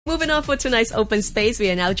moving on for tonight's open space.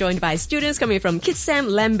 We are now joined by students coming from Kitsam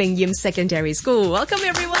Lam Bing Yim Secondary School. Welcome,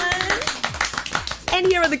 everyone. And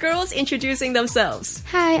here are the girls introducing themselves.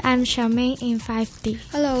 Hi, I'm Charmaine in 5D.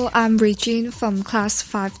 Hello, I'm Regine from class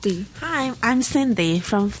 5D. Hi, I'm Cindy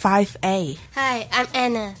from 5A. Hi, I'm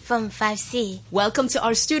Anna from 5C. Welcome to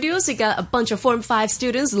our studios. We got a bunch of Form 5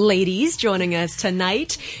 students, ladies, joining us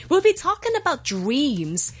tonight. We'll be talking about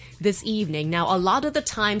dreams this evening. Now, a lot of the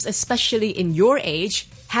times, especially in your age,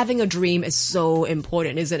 having a dream is so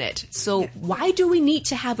important, isn't it? So why do we need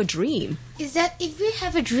to have a dream? Is that if we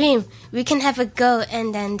have a dream, we can have a goal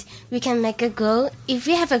and then we can make a goal. If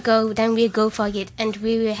we have a goal, then we go for it and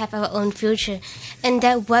we will have our own future. And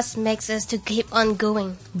that what makes us to keep on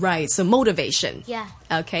going. Right, so motivation. Yeah.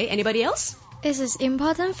 Okay, anybody else? It is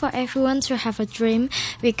important for everyone to have a dream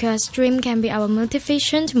because dream can be our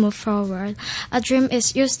motivation to move forward. A dream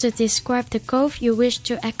is used to describe the goal you wish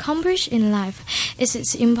to accomplish in life. It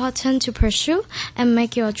is important to pursue and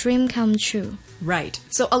make your dream come true. Right.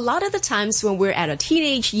 So a lot of the times when we're at our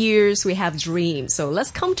teenage years, we have dreams. So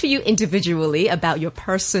let's come to you individually about your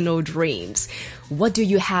personal dreams. What do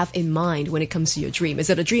you have in mind when it comes to your dream?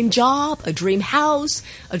 Is it a dream job, a dream house,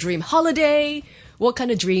 a dream holiday? What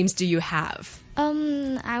kind of dreams do you have?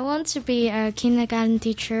 I want to be a kindergarten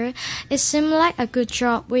teacher. It seems like a good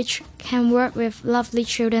job which can work with lovely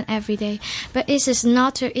children every day. But it is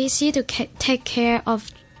not too easy to take care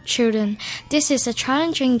of children. This is a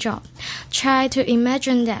challenging job. Try to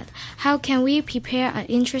imagine that. How can we prepare an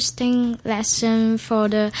interesting lesson for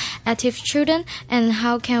the active children and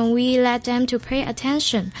how can we let them to pay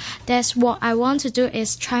attention? That's what I want to do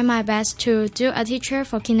is try my best to do a teacher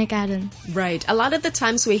for kindergarten. Right. A lot of the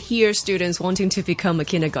times we hear students wanting to become a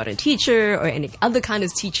kindergarten teacher or any other kind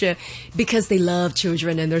of teacher because they love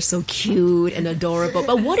children and they're so cute and adorable.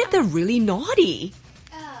 But what if they're really naughty?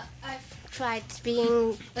 Tried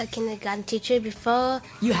being a kindergarten teacher before.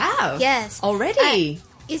 You have? Yes. Already?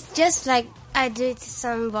 It's just like I did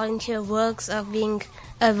some volunteer works of being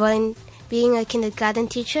a kindergarten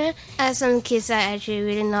teacher. Some kids are actually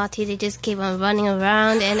really naughty. They just keep on running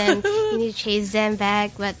around and then you need to chase them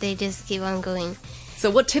back, but they just keep on going. So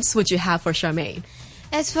what tips would you have for Charmaine?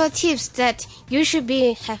 As for tips, that you should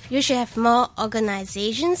have more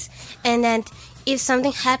organizations, and then if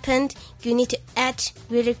something happened, you need to act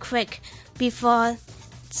really quick before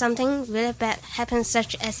something really bad happens,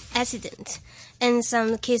 such as accident. And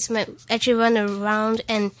some kids might actually run around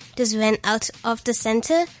and just run out of the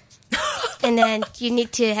center. And then you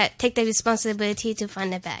need to take the responsibility to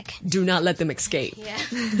find them back. Do not let them escape. Yeah.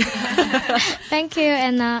 Thank you,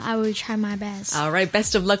 Anna. I will try my best. All right.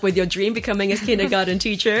 Best of luck with your dream becoming a kindergarten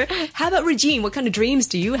teacher. How about Regine? What kind of dreams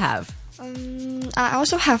do you have? I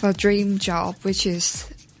also have a dream job, which is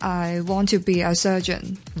I want to be a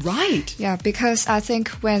surgeon. Right. Yeah, because I think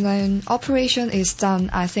when an operation is done,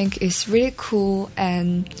 I think it's really cool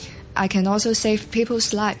and I can also save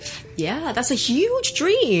people's life. Yeah, that's a huge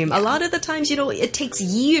dream. Yeah. A lot of the times, it takes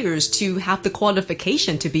years to have the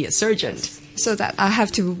qualification to be a surgeon. So that I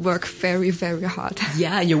have to work very, very hard.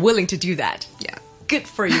 Yeah, and you're willing to do that. Yeah. Good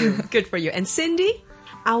for you. Good for you. And Cindy?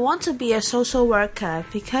 I want to be a social worker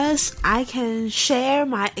because I can share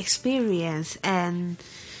my experience and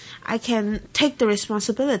I can take the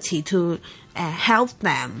responsibility to help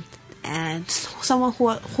them and someone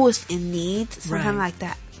who is in need, something like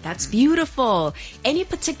that. That's beautiful. Any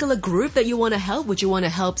particular group that you want to help? Would you want to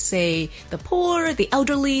help, say, the poor, the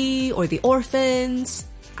elderly, or the orphans?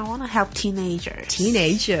 I want to help teenagers.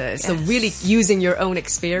 Teenagers. Yes. So really using your own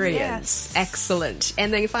experience. Yes. Excellent.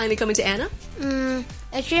 And then finally coming to Anna?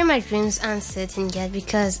 Actually, my dreams aren't certain yet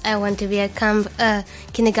because I want to become a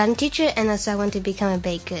kindergarten teacher and also I want to become a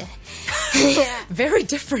baker. Yeah. Very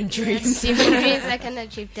different dreams. Yes, different dreams. I cannot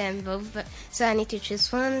achieve them both, so I need to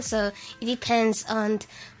choose one. So it depends on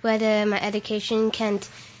whether my education can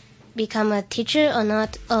become a teacher or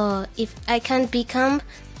not, or if I can't become,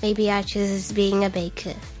 maybe I choose being a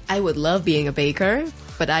baker. I would love being a baker,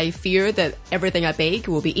 but I fear that everything I bake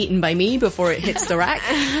will be eaten by me before it hits the rack.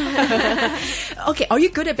 Okay, are you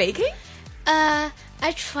good at baking? I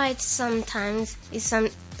tried sometimes.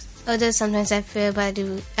 Sometimes I fail, but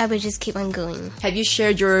I will just keep on going. Have you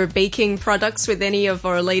shared your baking products with any of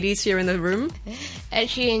our ladies here in the room?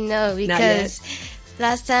 Actually, no, because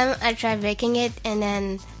last time I tried baking it and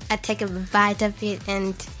then I take a bite of it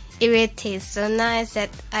and it really tastes so nice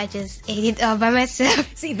that I just ate it all by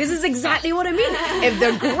myself. See, this is exactly what I mean. If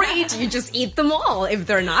they're great, you just eat them all. If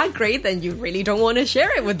they're not great, then you really don't want to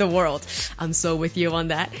share it with the world. I'm so with you on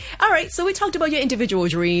that. All right, so we talked about your individual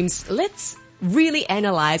dreams. Let's really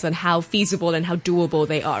analyze on how feasible and how doable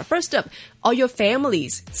they are. First up, are your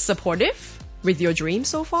families supportive? with your dream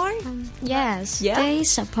so far? Yes, Yeah? they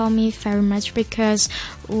support me very much because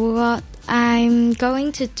what I'm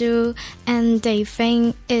going to do and they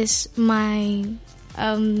think is my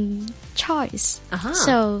choice. Uh-huh.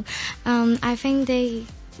 So I think they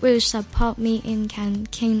will support me in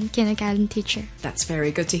kindergarten teacher. That's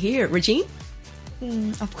very good to hear. Regine?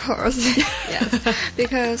 Of course, yes,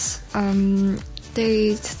 because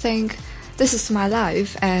they think this is my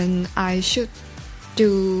life and I should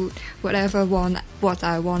do what I want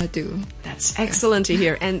to do. That's excellent to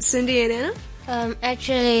hear. And Cindy and Anna?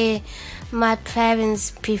 Actually, my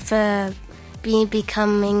parents prefer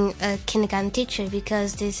becoming a kindergarten teacher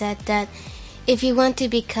because they said that if you want to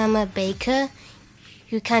become a baker,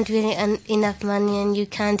 you can't really earn enough money and you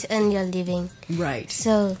can't earn your living. Right.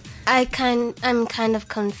 So I'm kind of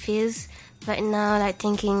confused right now, like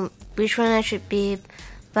thinking which one I should be.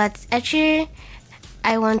 But actually,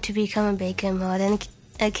 I want to become a baker more than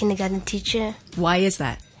a kindergarten teacher. Why is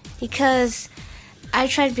that? Because I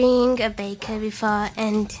tried being a baker before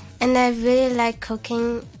and I really like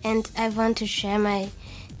cooking and I want to share my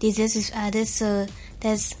desserts with others so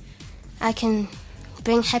that I can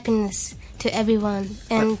bring happiness to everyone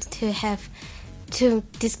and to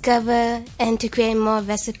discover and to create more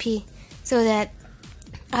recipe so that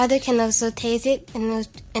others can also taste it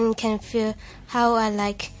and can feel how I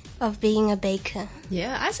like of being a baker.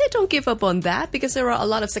 Yeah, I say don't give up on that because there are a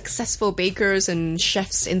lot of successful bakers and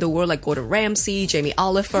chefs in the world like Gordon Ramsay, Jamie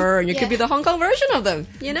Oliver, and you could be the Hong Kong version of them.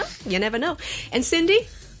 You know, you never know. And Cindy?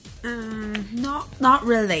 Not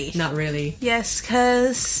really. Not really. Yes,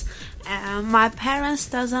 because my parents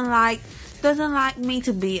doesn't like me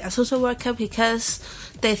to be a social worker because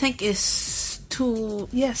they think it's too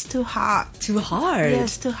hard. Too hard.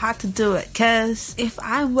 Yes, too hard to do it. Because if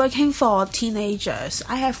I'm working for teenagers,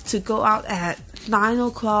 I have to go out at 9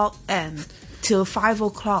 o'clock and till 5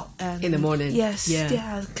 o'clock and in the morning. Yes,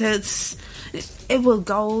 Yeah. Because it will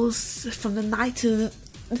go from the night to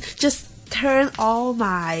just turn all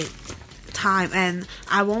my time, and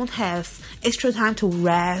I won't have extra time to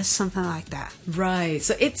rest, something like that. Right.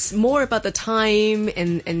 So it's more about the time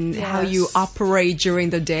and how you Yes. operate during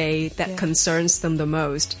the day that concerns them the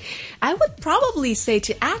most. I would probably say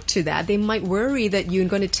to add to that, they might worry that you're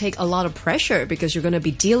going to take a lot of pressure because you're going to be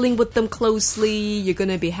dealing with them closely. You're going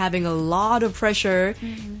to be having a lot of pressure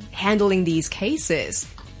handling these cases.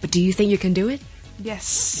 But do you think you can do it?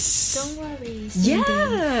 Yes. Don't worry, Cindy.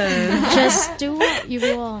 Yeah. Just do what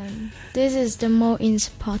you want. This is the most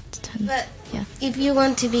important. But Yeah. if you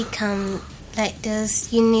want to become like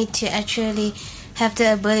this, you need to actually have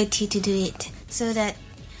the ability to do it so that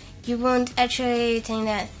you won't actually think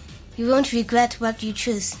that you won't regret what you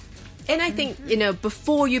choose. And I think,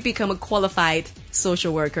 before you become a qualified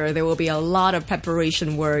social worker, there will be a lot of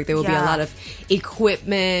preparation work. There will be a Yeah. lot of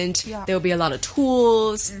equipment. Yeah. There will be a lot of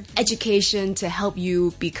tools, education to help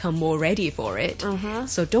you become more ready for it.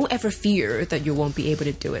 So don't ever fear that you won't be able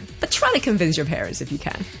to do it. But try to convince your parents if you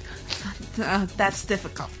can. That's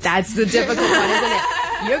difficult. That's the difficult one, isn't it?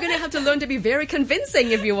 You're going to have to learn to be very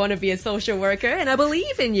convincing if you want to be a social worker, and I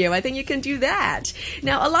believe in you. I think you can do that.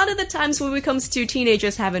 Now, a lot of the times when it comes to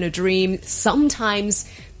teenagers having a dream, sometimes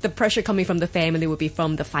the pressure coming from the family would be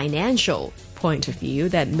from the financial point of view,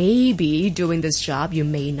 that maybe doing this job, you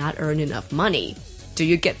may not earn enough money. Do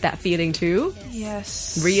you get that feeling too?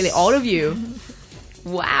 Yes. Really, all of you?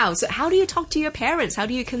 Wow. So how do you talk to your parents? How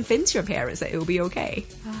do you convince your parents that it will be okay?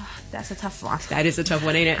 That's a tough one. That is a tough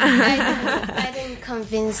one, ain't it? I didn't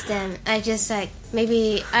convince them. I just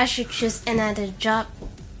maybe I should choose another job,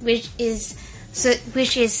 which is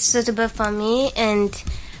suitable for me, and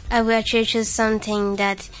I will actually choose something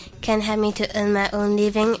that can help me to earn my own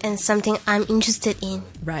living and something I'm interested in.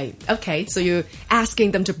 Right. Okay. So you're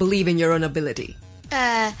asking them to believe in your own ability.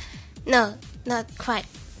 No, not quite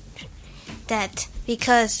that,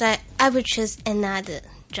 because I would choose another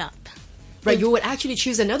job. Right. You would actually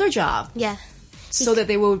choose another job Yeah. so that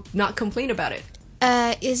they will not complain about it.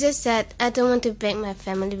 It's just that I don't want to break my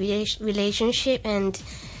family relationship, and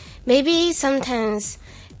maybe sometimes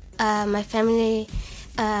my family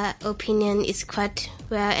opinion is quite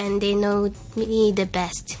well, and they know me the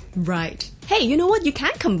best. Right. Hey, you know what? You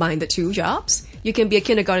can combine the two jobs. You can be a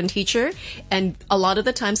kindergarten teacher, and a lot of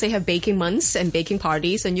the times they have baking months and baking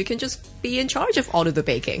parties, and you can just be in charge of all of the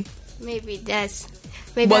baking. Maybe that's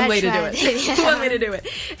One way to do tried it. Yeah. One way to do it.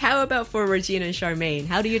 How about for Regina and Charmaine?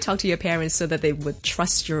 How do you talk to your parents so that they would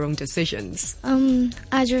trust your own decisions?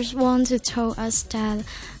 I just want to tell us that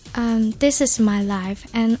this is my life,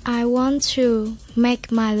 and I want to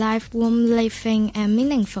make my life warm, living, and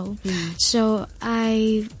meaningful. So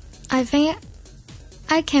I think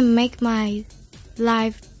I can make my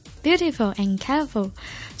life beautiful and colorful.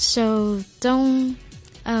 So don't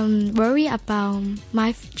worry about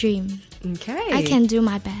my dream. Okay. I can do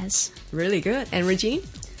my best. Really good. And Regine?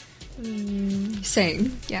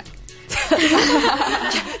 Same. Yeah.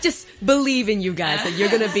 Just believe in you guys that you're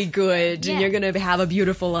going to be good and you're going to have a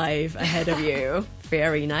beautiful life ahead of you.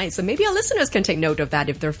 Very nice. So maybe our listeners can take note of that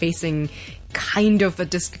if they're facing kind of a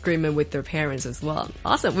disagreement with their parents as well.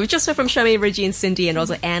 Awesome. We've just heard from Charmaine, Regine, Cindy, and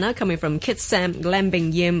also Anna coming from Kitsam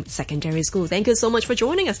Glambing Yim Secondary School. Thank you so much for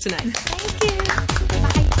joining us tonight. Thank you.